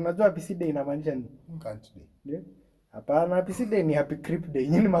seed day. Mnajua happy seed day inamaanisha nini? Can't be. Yeah? Hapana, happy seed day ni happy creep day.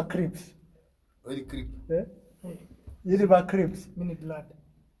 Nyinyi ma creeps. Very creep. Yeah? Yini ba creeps. Mini blood.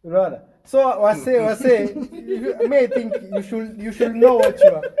 Rather. So wase I think you should know what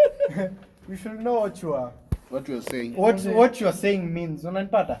you are. You should know what you are. What you are saying. What you are saying means.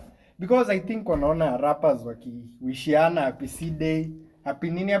 Unanipata? Because I think wanaona rappers wakiwishiana happy seed day.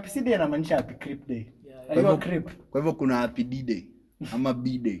 Happy nini? Happy seed day inamaanisha happy creep day. Yeah, creep. Kwa hivyo kuna happy D day ama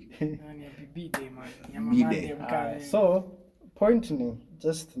B day. Ni happy B day man. B day. So point ni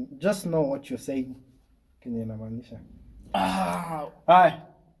just know what you're saying. Kenye inamaanisha.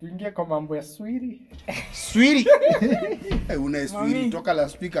 Tuingie kwa mambo ya swiri. Swiri. Una swiri toka la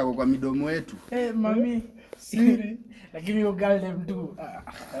speaker kwa midomo yetu. Mami. Swiri. Lakini hiyo girl dem tu.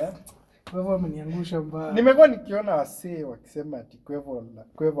 Quavo ameniangusha mbaya. Nimekuwa nikiona wasee wakisema ati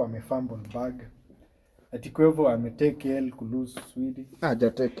Quavo amefumble bag. Ati Quavo ametake L ku lose swiri.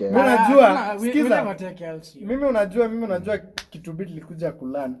 Hajatake. Mimi unajua, sikiza. Mimi unajua kitu bit likuja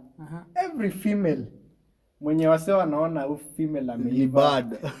kulan. Every female mwenye wasee wanaona u female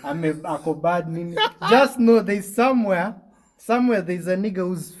ameiba. Ako bad nini. Just know there's somewhere there's a nigga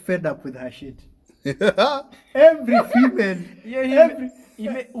who's fed up with her shit. Every female.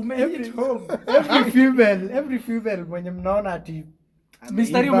 Every female mwenye mnaona ati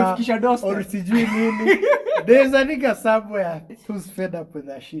mistari umefikisha dosta or sijui nini. There's a nigga somewhere who's fed up with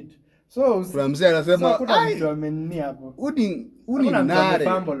that shit. So kuna mzee anasema kuna mtu amenini hapo. Uni nare.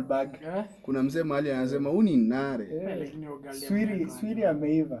 Fumble bag. Kuna mzee mahali anasema uni nare. Swiri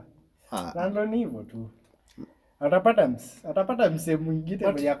ameiva. Na ndo ni hivyo tu. Atapata msee mwingine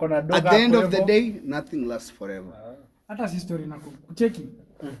mwenye yako na doga. At the end of the day nothing lasts forever. Hata si story na kucheki.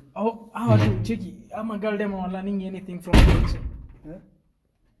 Hawa tu cheki ama girl dem wala ningi anything from Beyonce.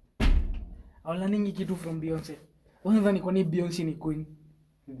 Wala ningi kitu from Beyonce. Unadhani kwa nini Beyonce ni queen?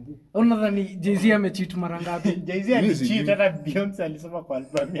 Unadhani Jay-Z amecheat mara ngapi? Jay-Z alicheat hata Beyonce alisema kwa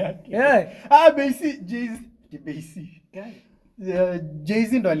album yake.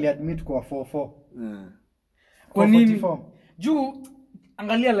 Jay-Z ndo aliadmit kwa 44. Kwa nini? Juu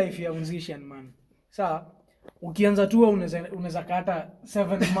angalia life ya musician man. Sawa? Ukianza tu unaweza kata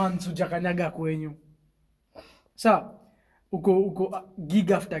 7 months hujakanyaga kwenyu. Sawa? Uko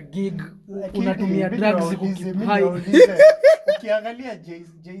gig after gig unatumia drugs kukeep high. Ukiangalia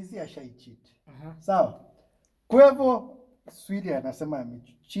Jay-Z ashaicheat. Sawa? Kwa hivyo Sweden anasema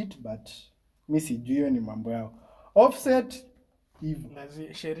amecheat but mimi sijui hiyo ni mambo yao. Offset hivyo.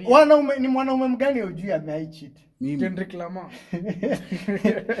 Sheria. Ni mwanaume mgani hujui amecheat? Kendrick Lamar.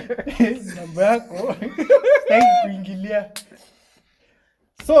 Mambo yako sitaki kuingilia.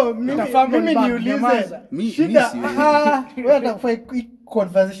 So mimi niulize shida wewe unafanya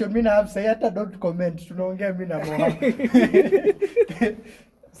conversation mimi na Hafsa hata don't comment tunaongea mimi na Mohamed.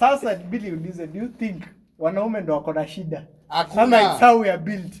 Sasa Billy ulize, do you think wanaume ndo wako na shida? Kama it's how we are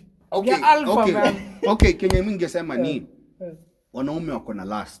built. Okay, Kenya mimi ningesema ni wanaume wako na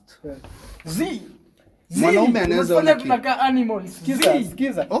last. Mwanaume anaweza ona kitu. Tunakaa animals.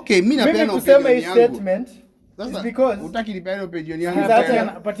 Sikiza. Okay, mimi Mimi napeana kusema hii opinion yangu. statement is Sasa because utaki nipeane opinion yangu.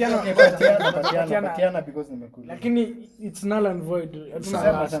 Patiana because nimekula. Lakini it's null and void.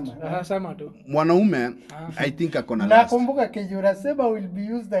 Sema tu. Mwanaume I think akona last. Nakumbuka Kejura Seba will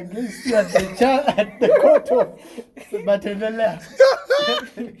be used against you at the court of but endelea.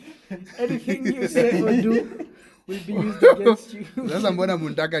 Anything you say or do will be used against you. Sasa mbona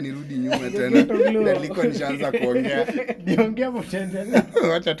mnataka nirudi nyuma tena? Nilikuwa nishaanza kuongea. Niongea mtendelea.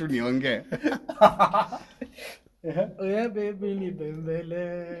 Acha tu niongee. Oya baby ni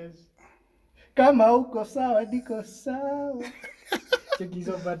bembeles. Kama uko sawa niko sawa.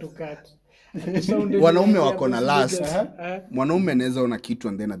 Chekizo bado cut. Wanaume wako na last. Mwanaume anaweza ona kitu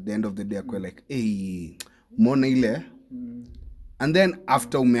and then at the end of the day akwe like, "Hey, umeona ile?" And then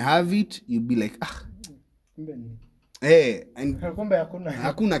after have it, you be like, kumbe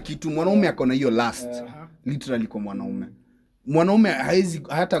hakuna kitu. Mwanaume akona hiyo last. Literally kwa mwanaume. Mwanaume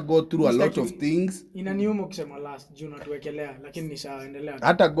hata go through a lot of things. Inaniuma kusema last juu natuwekelea lakini ni sawa, endelea.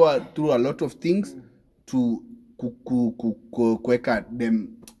 Hata go through a lot of things to kuweka them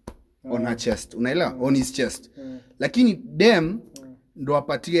on her chest. Unaelewa? On his chest. Lakini them ndo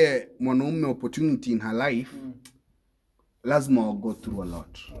apatie mwanaume opportunity in her life. Lazima wa go through a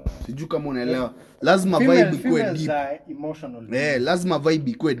lot. Sijui kama unaelewa. Lazima vibe ikuwe deep. Lazima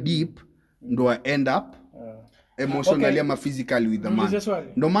vibe ikuwe deep ndo end up emotionally ama physically with the man.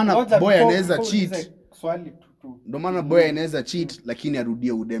 Ndo maana boy anaweza cheat. Ndo maana boy anaweza cheat lakini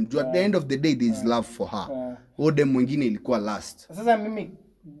arudie udem. At the end of the day there is love for her. Udem mwingine ilikuwa last. Sasa mimi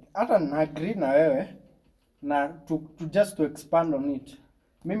hata na agree na wewe na to expand on it.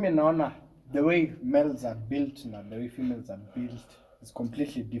 Mimi naona the way males are built na the way females are built is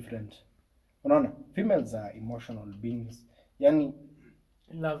completely different. Unaona? Females are emotional beings. Yani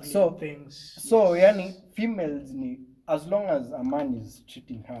lovely things. So yani females ni as long as a man is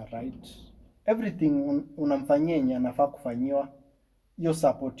treating her right, everything unamfanyia yenye anafaa kufanyiwa, hiyo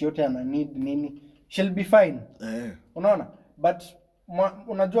support yote ana need nini, she'll be fine. Unaona? But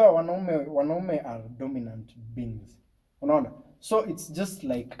unajua wanaume are dominant beings. Unaona? So it's just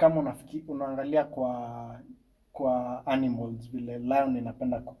like kama unaangalia kwa animals vile lion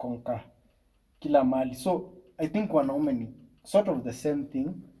inapenda kukonka kila mali. So I think wanaume ni sort of the same thing.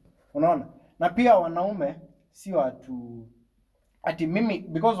 Unaona? Na pia wanaume si watu ati mimi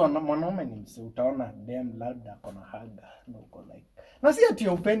because mwanaume ni mse utaona dem labda kona haga na uko like. Na si ati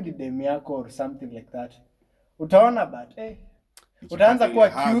upendi dem yako or something like that. Utaona but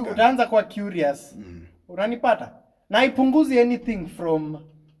utaanza kuwa curious. Unanipata? Na ipunguzi anything from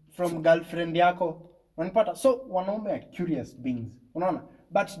girlfriend yako. Unanipata? So wanaume are curious beings. Unaona?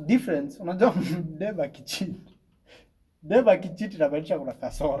 But difference, unajua deba kichiti na baisha kuna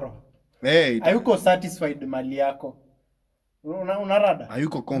kasoro. Hayuko satisfied mali yako. Unarada?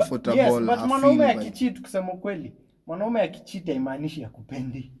 Hayuko comfortable. Yes, but mwanaume akicheat kusema kweli. Mwanaume akicheat haimaanishi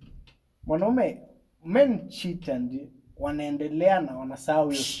hakupendi. Mwanaume men cheat and wanaendelea na wanasahau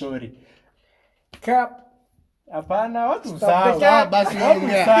hiyo story. Hapana, watu sawa. Basi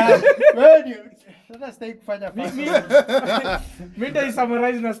wewe sasa stay kufanya fast. Mimi ndio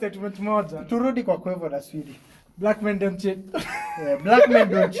summarize na statement moja. Turudi kwa Quavo na Swidi. Black men don't cheat. Black men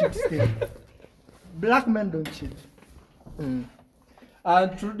don't cheat still. Black men don't cheat.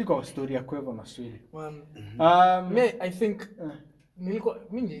 Turudi kwa story ya Quavo na Swidi. I think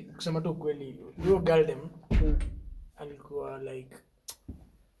mimi kusema tu kweli, huyo Galdem alikuwa like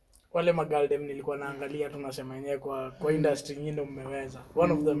wale magaldem nilikuwa naangalia tunasema yenyewe kwa industry nyingine mmeweza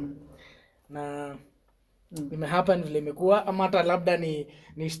one of them na imehappen vile imekuwa ama hata labda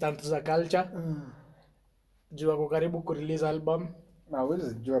ni stunt za culture jua kwa karibu ku release album na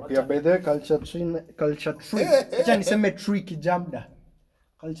wewe jua pia by the culture tree acha niseme tree kijamda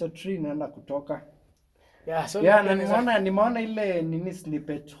culture tree inaenda kutoka na nimeona ile nini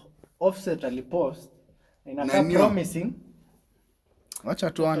snippet Offset alipost inakaa promising.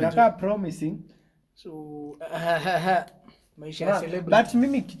 Wacha tuone. Inakaa promising. So maisha ya celebrity. But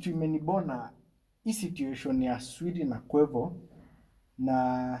mimi kitu imenibona hii situation ya Sweden na Quavo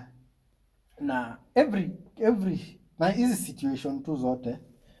na every na hizi situation tu zote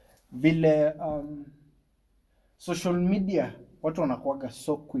vile social media watu wanakuaga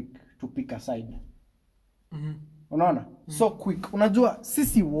so quick to pick a side. Unaona? So quick. Unajua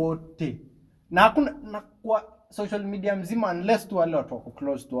sisi wote na hakuna na kwa social media mzima unless tu wale watu wako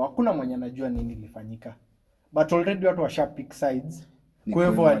close to hakuna mwenye anajua nini ilifanyika. But already watu washa pick sides.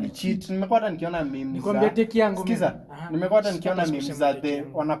 Quavo alicheat. Nimekuwa hata nikiona memes. Nikwambia teki yangu mimi. Nimekuwa hata nikiona memes za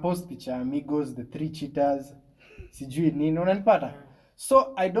wana post picture amigos the 3 cheaters. Sijui nini unanipata?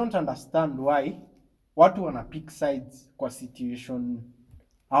 So I don't understand why watu wana pick sides kwa situation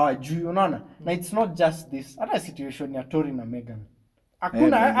hawajui, unaona. Na it's not just this, hata situation ya Tory na Meghan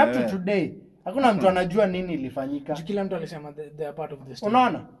hakuna up to today hakuna mtu anajua nini ilifanyika. Kila mtu alisema they are part of the story,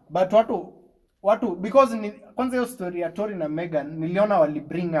 unaona. But watu because kwanza hiyo story ya Tory na Meghan niliona wali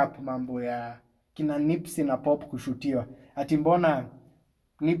bring up mambo ya kina Nipsey na Pop kushutiwa. Ati mbona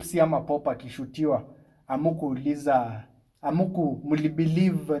Nipsey ama Pop akishutiwa amukuuliza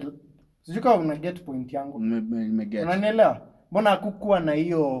mlibelieve, sijui kama una get point yangu. Nimeget. Unanielewa? Mbona hakukuwa na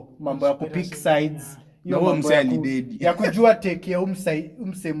hiyo mambo ya kupick sides, hiyo mambo ya kujua take ya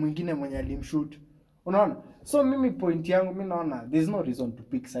umse mwingine mwenye alimshoot. Unaona? So mimi point yangu mimi naona there's no reason to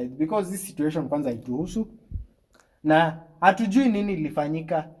pick sides because this situation kwanza haituhusu na hatujui nini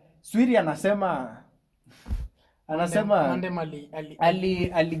ilifanyika. Swiri anasema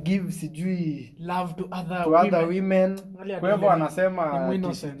ali give sijui love to other women. Kwa hivyo anasema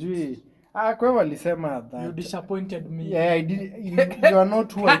sijui kwa hivyo alisema that you disappointed me. Yeah, you are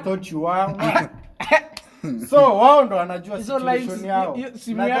not who I thought you are. So wao ndo wanajua situation yao.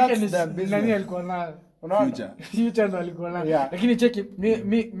 Simu yake ni nani alikuwa nayo? Future ndo alikuwa nayo. Lakini cheki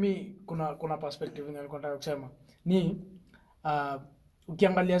mi kuna perspective nilikuwa nataka kusema. Ni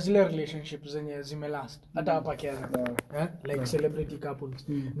ukiangalia zile relationships zenye zimelast hata hapa Kenya, like celebrity couples,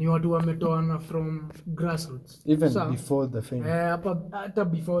 ni watu wametoana from grassroots, even before the fame, hata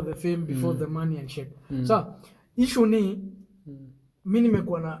before the fame, before the money and shit. So issue ni mimi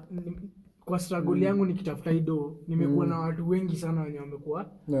nimekuwa na kwa struggle yangu nikitafuta ido, nimekuwa na watu wengi sana wenye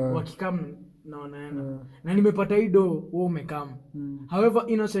wamekuwa wakikam na wanaenda na nimepata ido, wewe umekam. However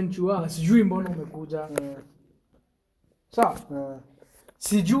innocent you are, sijui mbona umekuja.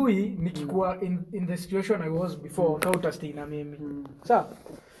 Sijui nikikuwa in the situation I was before, kauta stay na mimi.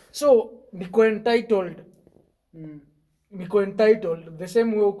 So niko entitled the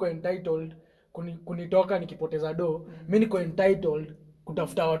same way uko entitled kunitoka nikipoteza do, mimi niko entitled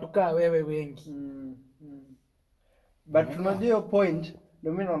kutafuta watu kaa wewe wengi. But unajua point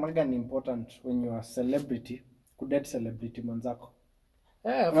ndio mimi naona ni important when you are celebrity kudate celebrity mwanzako.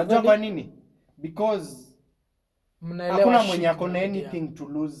 Unajua kwa nini? Because hakuna mwenye akona anything to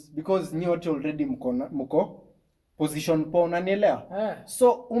lose because ni wote already mko position po, unanielewa?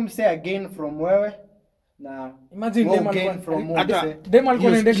 So umse again from wewe na imagine them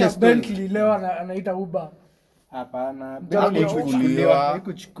alikuwa anaendesha Bentley leo anaita Uber. Hapana,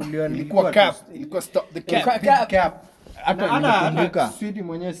 kuchukuliwa ilikuwa stop the cap. Hata Swidi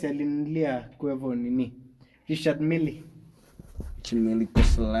mwenyewe si alinilia Quavo nini Richard Mille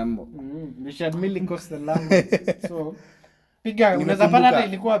cost Lambo. Richard Mille cost Lambo. So piga unaweza pata hata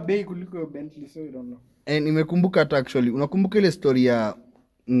ilikuwa bei kuliko Bentley, so you don't know. Nimekumbuka hata actually unakumbuka ile story ya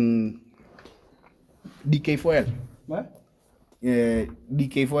DK4L?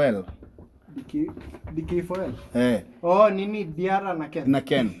 DK4L. DK4L. Nini Diara na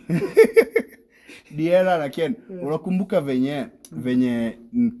Ken. Diara na Ken. Unakumbuka venye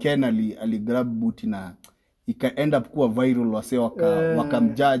Ken aligrab booty na ika end up kuwa viral, wase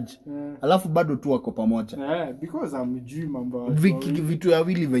wakamjudge. Alafu bado tu wako pamoja. Because amjui mambo vitu ya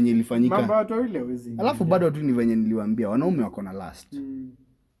wili venye ilifanyika. Mambo watu wile hawezi. Alafu bado tu ni venye niliwaambia wanaume wako na last.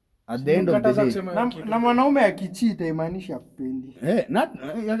 At the end of the day na mwanaume akicheat haimaanishi akupendi.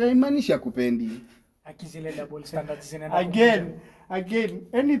 Haimaanishi akupendi. Akizile double standards zinaenda. Again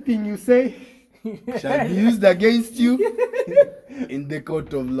anything you say shall be used against you in the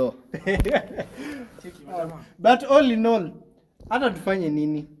court of law. But all in all, hata tufanye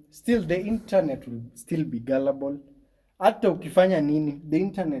nini, still the internet will still be gullible. Hata ukifanya nini, the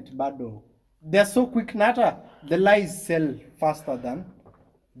internet bado they're so quick, na hata the lies sell faster than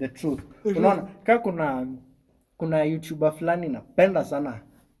the truth. Unaona kama kuna YouTuber fulani napenda sana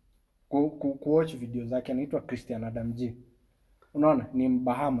watch video zake, anaitwa Christian Adam G. Unaona ni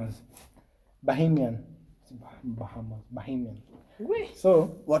Bahamian. So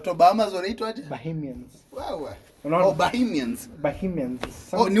watu Bahamas wanaitwaje? Bahamians. Wow. Bahamians.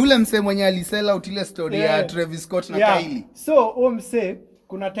 Some... ni ule msee mwenye alisell out ile story ya Travis Scott na Kylie. So msee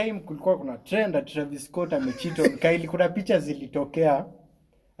kuna time kulikuwa kuna trend at Travis Scott amecheat on Kylie. Kuna picha zilitokea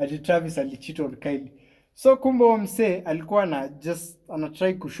ati Travis alicheat on Kylie. So kumbe msee alikuwa ana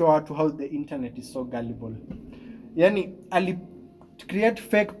try to show watu how the internet is so gullible. Yani create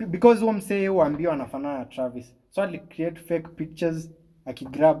fake because msee huambiwa anafanana na Travis. So create fake pictures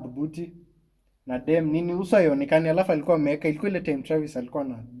akigrab booty na dem nini uso haionekani, alafu alikuwa ameweka, ilikuwa ile time Travis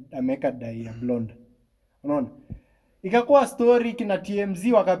alikuwa ameweka dye ya blonde. Unaona? Ikakuwa story kina TMZ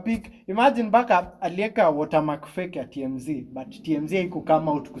wakapick. Imagine baka aliweka watermark fake ya TMZ, but TMZ haiko come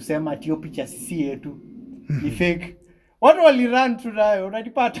out kusema ati hiyo picha si yetu. Ni fake. watu walirun tunayo,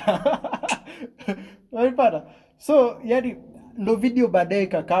 unanipata? Unanipata? So yani ndo video baadaye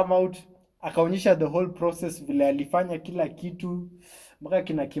come out akaonyesha the whole process vile alifanya kila kitu mpaka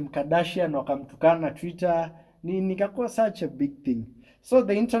kina Kim Kardashian wakamtukana na Twitter, nikakuwa such a big thing. So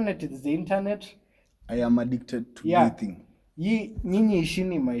the internet is the internet. I am addicted to everything. Nyinyi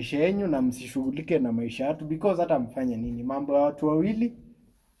ishini maisha yenu na msishughulike na maisha yatu, because hata mfanye nini, mambo ya watu wawili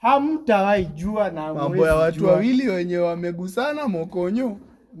hamtawahi jua, na mambo ya watu wawili wenye wamegusana mokonyo,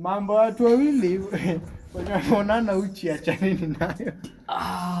 mambo ya watu wawili wenye wanaonana uchi, achaneni nayo.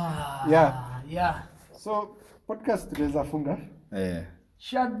 Yeah. So podcast tunaweza funga.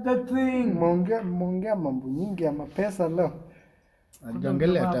 Shut the thing. Monge mambo nyingi ya mapesa leo.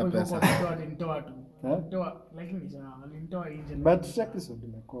 Ajongelea hata pesa. But episode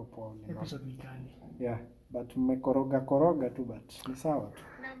imekuwa poa. Episode ni kali. Yeah, but mmekoroga tu, but ni sawa tu.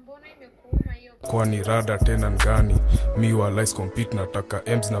 Na mbona imekuuma hiyo? Kwani rada tena ngani? Mi wa lies compete,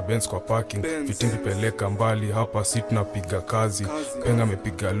 nataka M's na Benz kwa parking. Vitimbi peleka mbali, hapa sit na piga kazi. Penga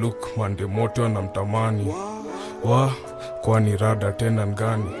mepiga look, mande moto na mtamani. Kwani rada tena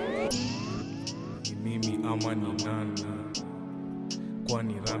ngani? Ni mimi ama ni nani?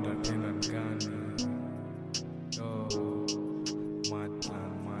 Kwani rada tena ngani?